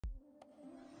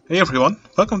Hey everyone,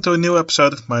 welcome to a new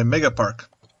episode of my Megapark.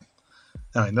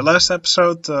 Now, in the last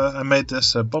episode I made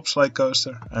this bobsleigh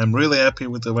coaster. I'm really happy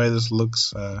with the way this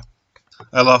looks. I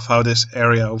love how this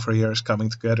area over here is coming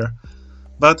together.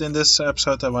 But in this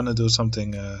episode I want to do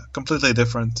something completely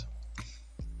different.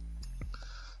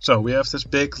 So we have this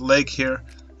big lake here,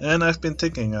 and I've been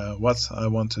thinking what I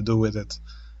want to do with it.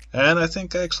 And I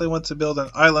think I actually want to build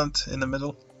an island in the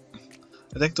middle.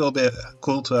 I think it will be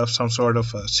cool to have some sort of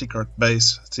secret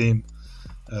base theme,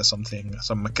 some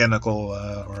mechanical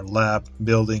or lab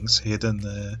buildings hidden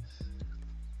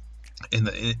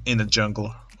in a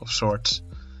jungle of sorts.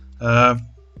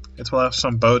 It will have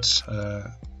some boats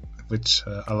which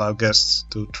allow guests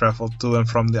to travel to and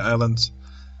from the island,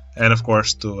 and of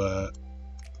course to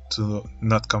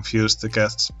not confuse the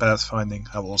guests'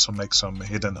 pathfinding, I will also make some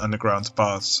hidden underground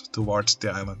paths towards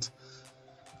the island.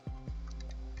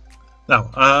 Now,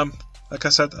 like I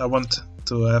said, I want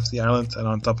to have the island, and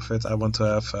on top of it I want to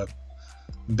have a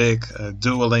big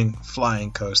dueling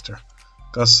flying coaster.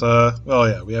 Because, well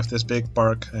yeah, we have this big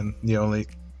park, and the only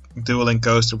dueling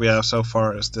coaster we have so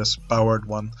far is this powered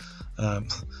one,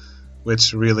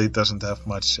 which really doesn't have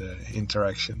much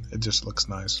interaction, it just looks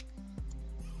nice.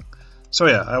 So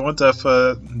yeah, I want to have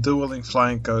a dueling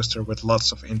flying coaster with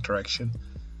lots of interaction.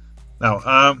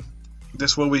 Now,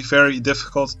 this will be very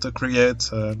difficult to create.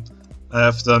 I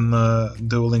have done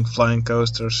dueling flying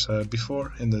coasters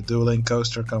before in the dueling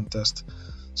coaster contest,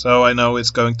 so I know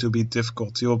it's going to be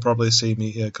difficult. You will probably see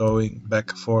me going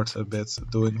back and forth a bit,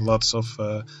 doing lots of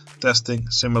testing,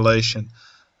 simulation,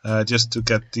 just to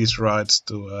get these rides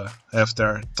to have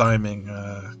their timing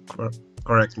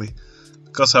correctly,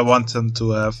 because I want them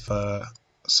to have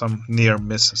some near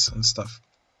misses and stuff.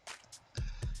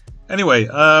 Anyway,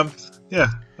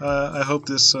 yeah, I hope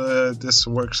this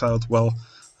works out well.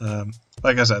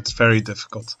 Like I said, it's very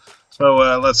difficult. So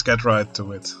let's get right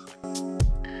to it.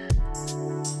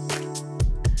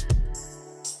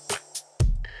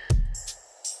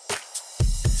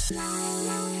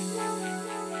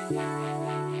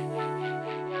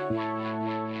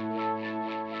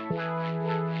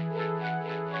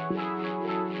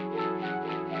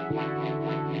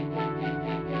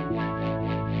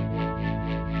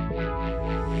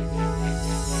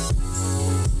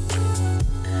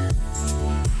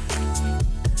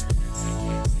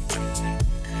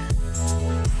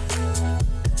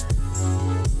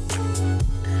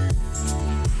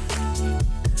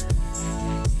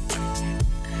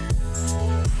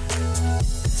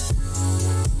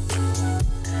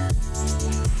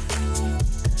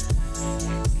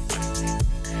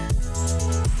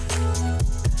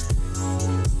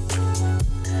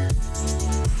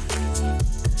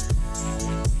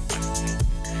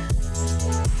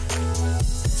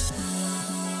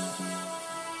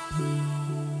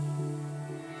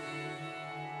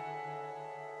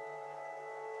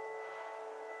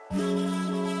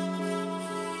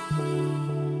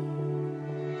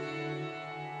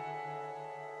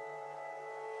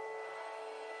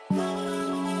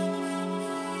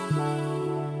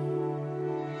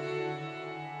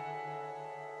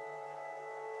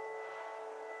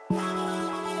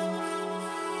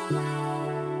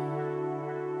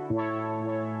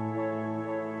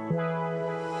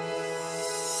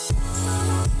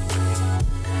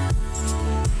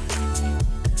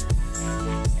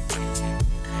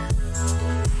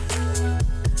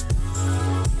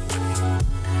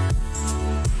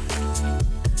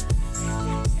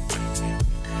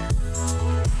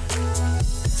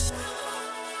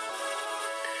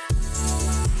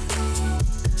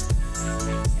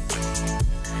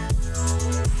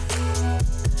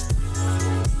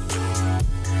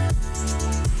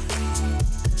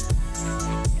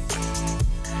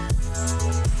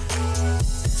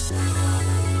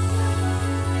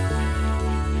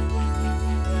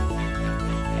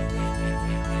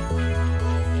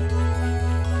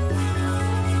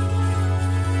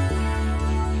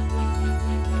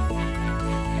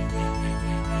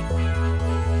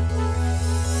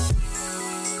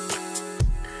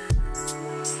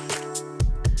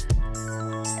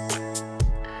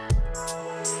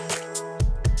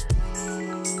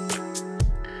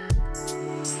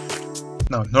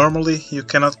 Now, normally you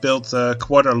cannot build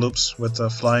quarter loops with a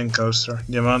flying coaster.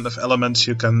 The amount of elements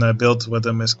you can build with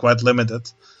them is quite limited.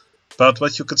 But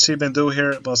what you could see me do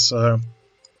here was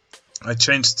I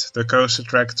changed the coaster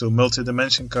track to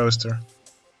multi-dimension coaster,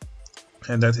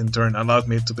 and that in turn allowed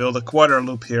me to build a quarter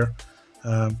loop here,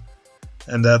 and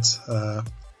that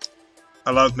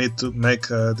allowed me to make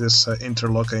this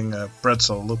interlocking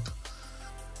pretzel loop.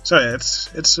 So yeah,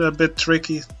 it's a bit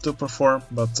tricky to perform,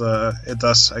 but it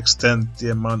does extend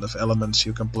the amount of elements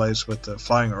you can place with the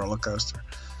flying roller coaster.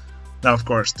 Now of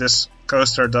course this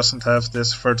coaster doesn't have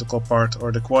this vertical part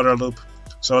or the quarter loop,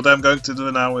 so what I'm going to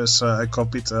do now is I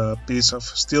copied a piece of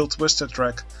steel twisted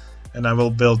track and I will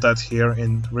build that here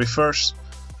in reverse,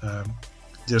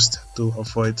 just to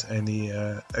avoid any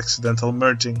accidental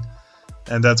merging,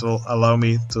 and that will allow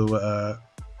me to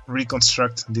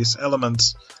reconstruct these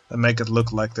elements and make it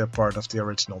look like they're part of the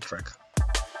original track.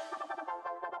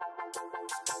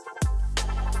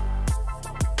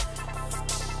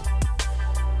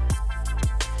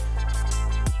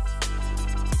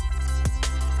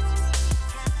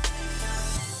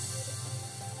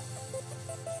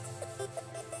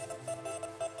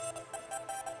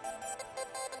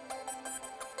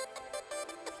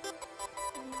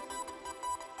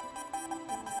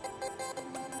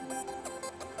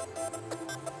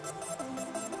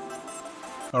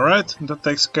 Alright, that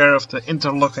takes care of the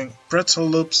interlocking pretzel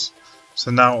loops.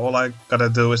 So now all I gotta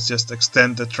do is just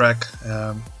extend the track.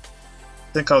 I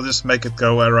think I'll just make it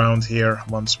go around here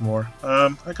once more.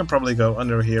 I can probably go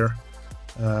under here.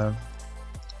 And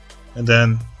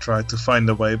then try to find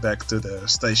a way back to the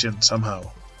station somehow.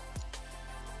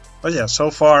 But yeah,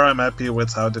 so far I'm happy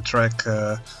with how the track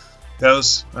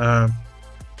goes.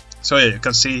 So yeah, you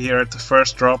can see here at the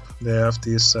first drop they have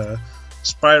these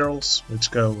spirals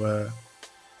which go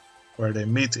where they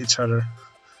meet each other.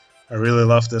 I really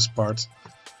love this part.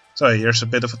 So here's a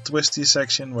bit of a twisty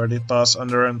section where they pass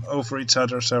under and over each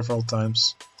other several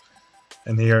times.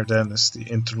 And here then is the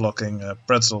interlocking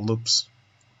pretzel loops.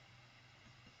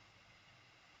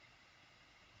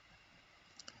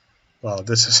 Well,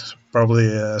 this is probably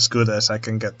as good as I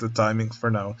can get the timing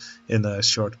for now in a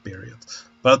short period.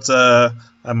 But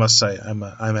I must say I'm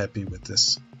happy with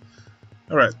this.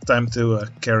 Alright, time to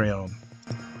carry on.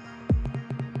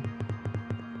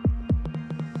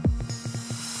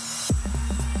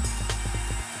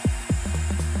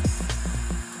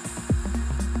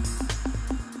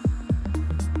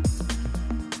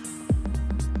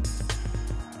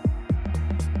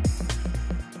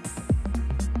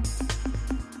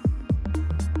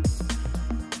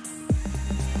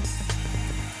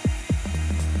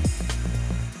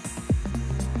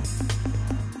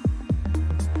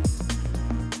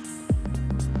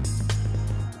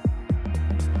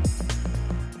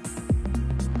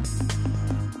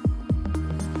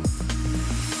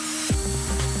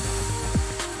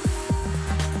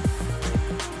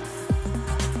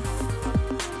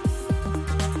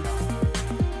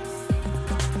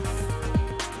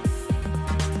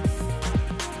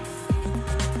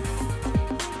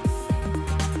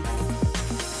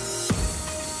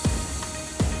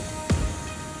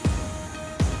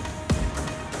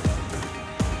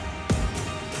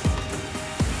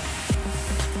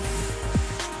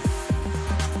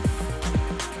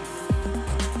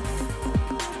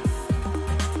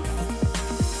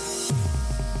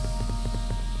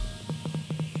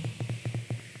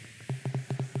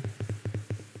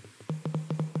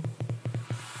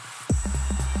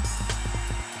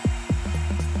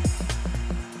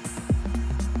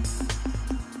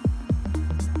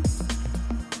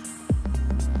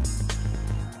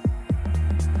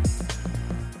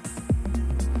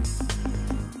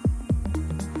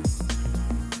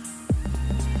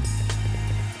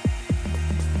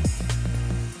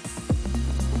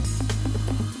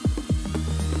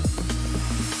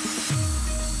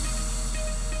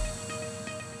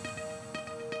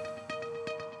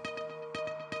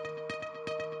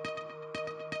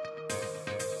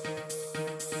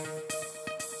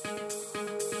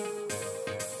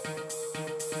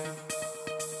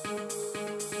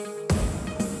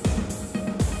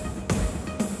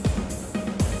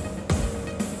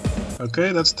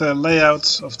 Okay, that's the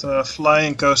layout of the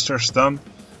flying coasters done.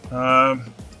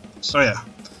 So yeah,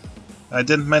 I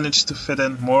didn't manage to fit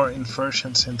in more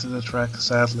inversions into the track,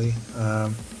 sadly,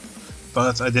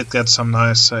 but I did get some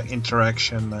nice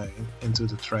interaction into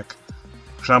the track.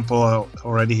 For example,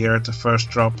 already here at the first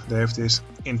drop they have these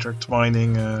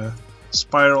intertwining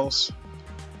spirals.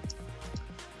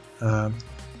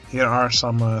 Here are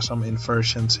some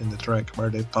inversions in the track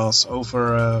where they pass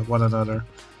over one another.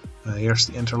 Here's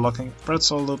the interlocking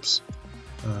pretzel loops.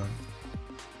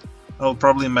 I'll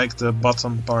probably make the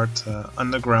bottom part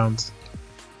underground.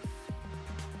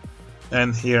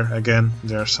 And here again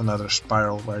there's another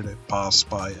spiral where they pass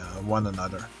by one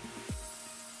another.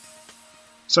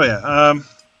 So yeah,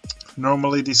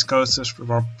 normally these coasters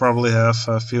will probably have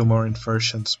a few more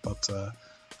inversions, but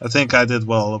I think I did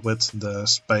well with the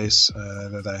space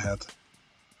that I had.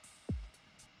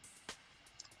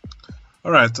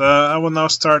 Alright, I will now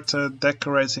start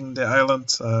decorating the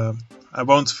island. I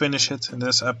won't finish it in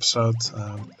this episode.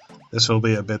 This will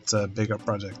be a bit bigger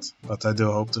project, but I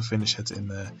do hope to finish it in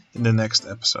the next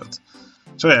episode.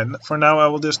 So yeah, for now I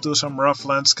will just do some rough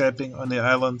landscaping on the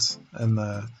island, and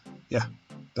yeah,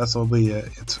 that will be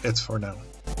it for now.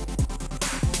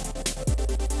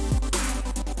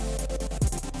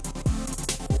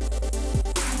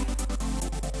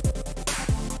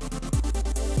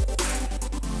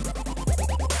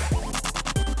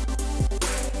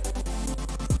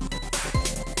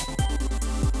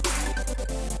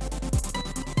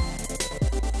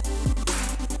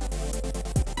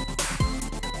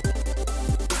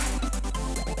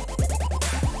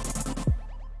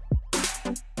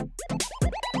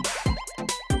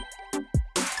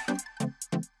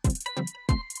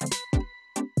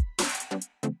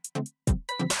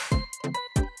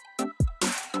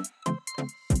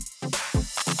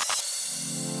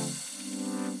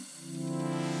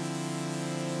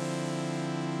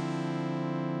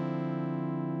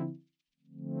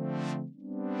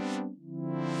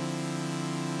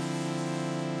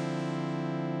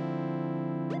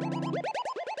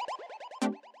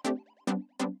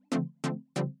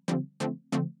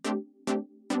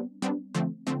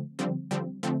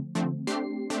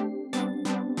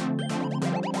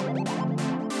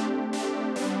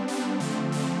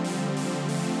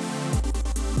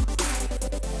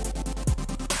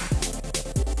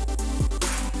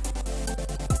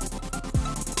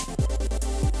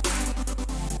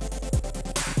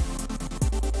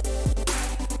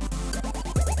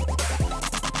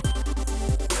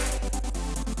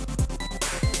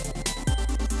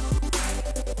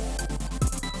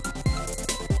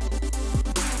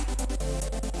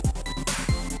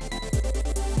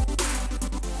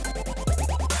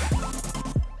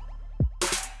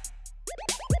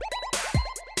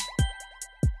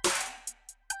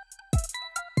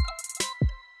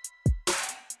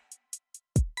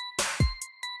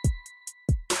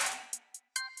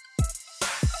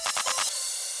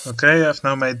 Okay, I've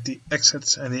now made the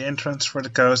exits and the entrance for the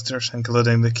coasters,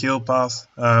 including the keel path.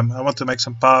 I want to make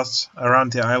some paths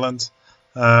around the island.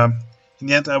 In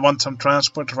the end, I want some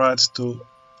transport rides to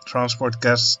transport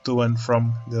guests to and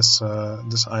from this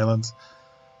island.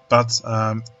 But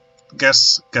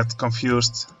guests get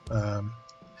confused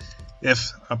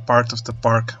if a part of the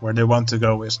park where they want to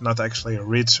go is not actually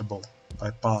reachable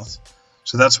by path.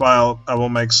 So that's why I will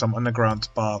make some underground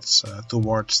paths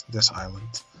towards this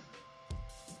island.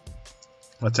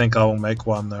 I think I will make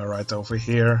one right over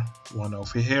here, one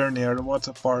over here near the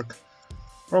water park.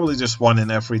 Probably just one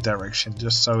in every direction,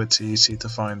 just so it's easy to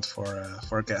find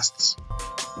for guests.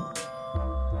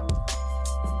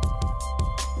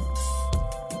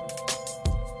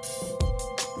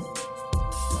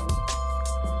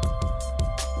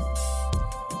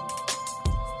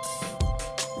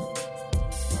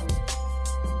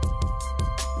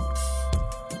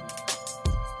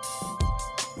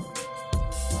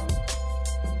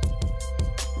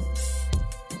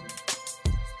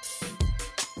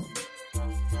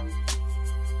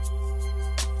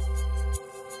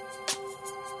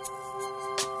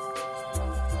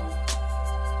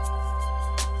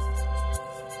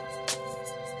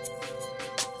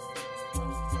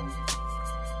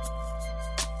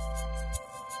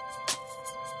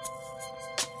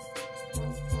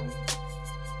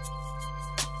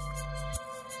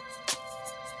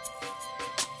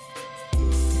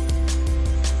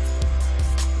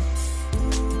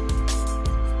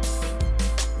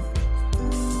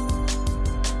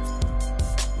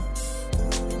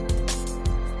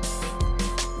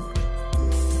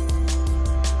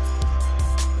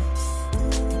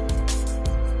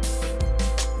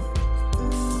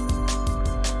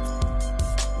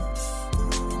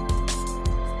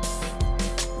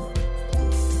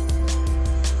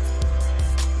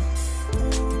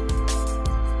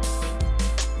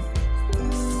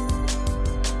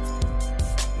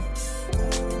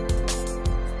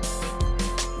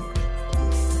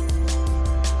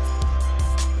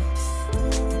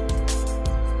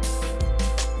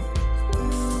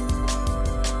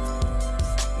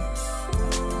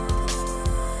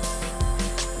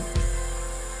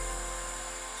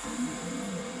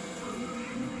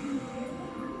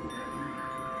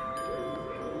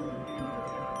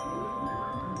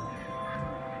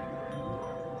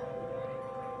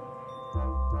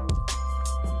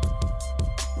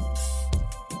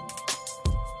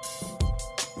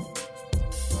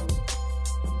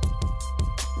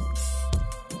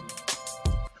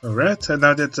 Alright, I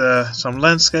now did some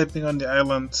landscaping on the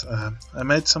island. I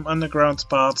made some underground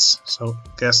paths so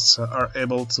guests are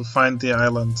able to find the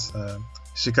island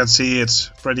As you can see, it's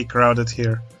pretty crowded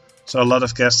here, so a lot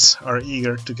of guests are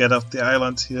eager to get off the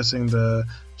island using the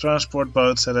transport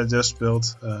boats that I just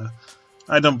built.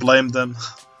 I don't blame them.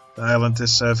 The island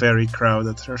is very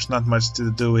crowded. There's not much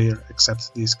to do here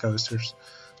except these coasters.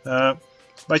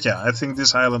 But yeah, I think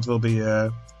this island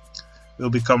will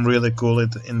become really cool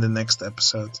in the next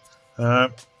episode.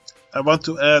 I want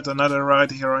to add another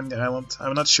ride here on the island.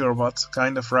 I'm not sure what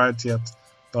kind of ride yet,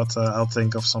 but I'll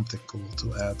think of something cool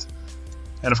to add.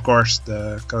 And of course,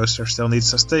 the coaster still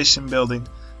needs a station building,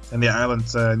 and the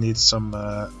island needs some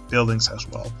buildings as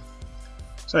well.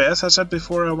 So yeah, as I said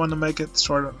before, I want to make it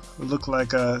sort of look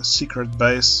like a secret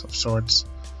base of sorts.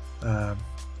 So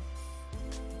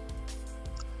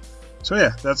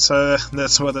yeah, that's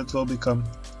what it will become.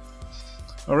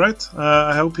 Alright,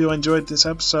 I hope you enjoyed this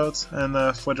episode,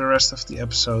 and for the rest of the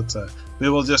episode we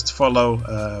will just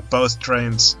follow both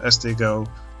trains as they go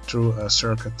through a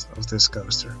circuit of this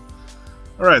coaster.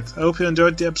 Alright, I hope you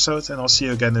enjoyed the episode, and I'll see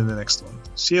you again in the next one.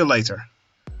 See you later.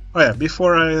 Oh yeah,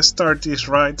 before I start these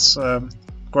rides, of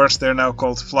course they're now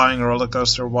called Flying Roller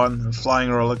Coaster 1 and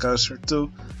Flying Roller Coaster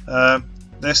 2.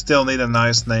 They still need a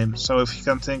nice name, so if you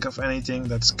can think of anything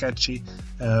that's catchy,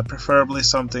 preferably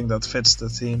something that fits the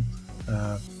theme,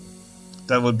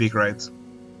 that would be great.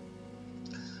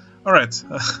 Alright,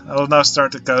 I will now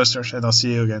start the coasters, and I'll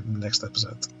see you again in the next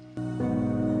episode.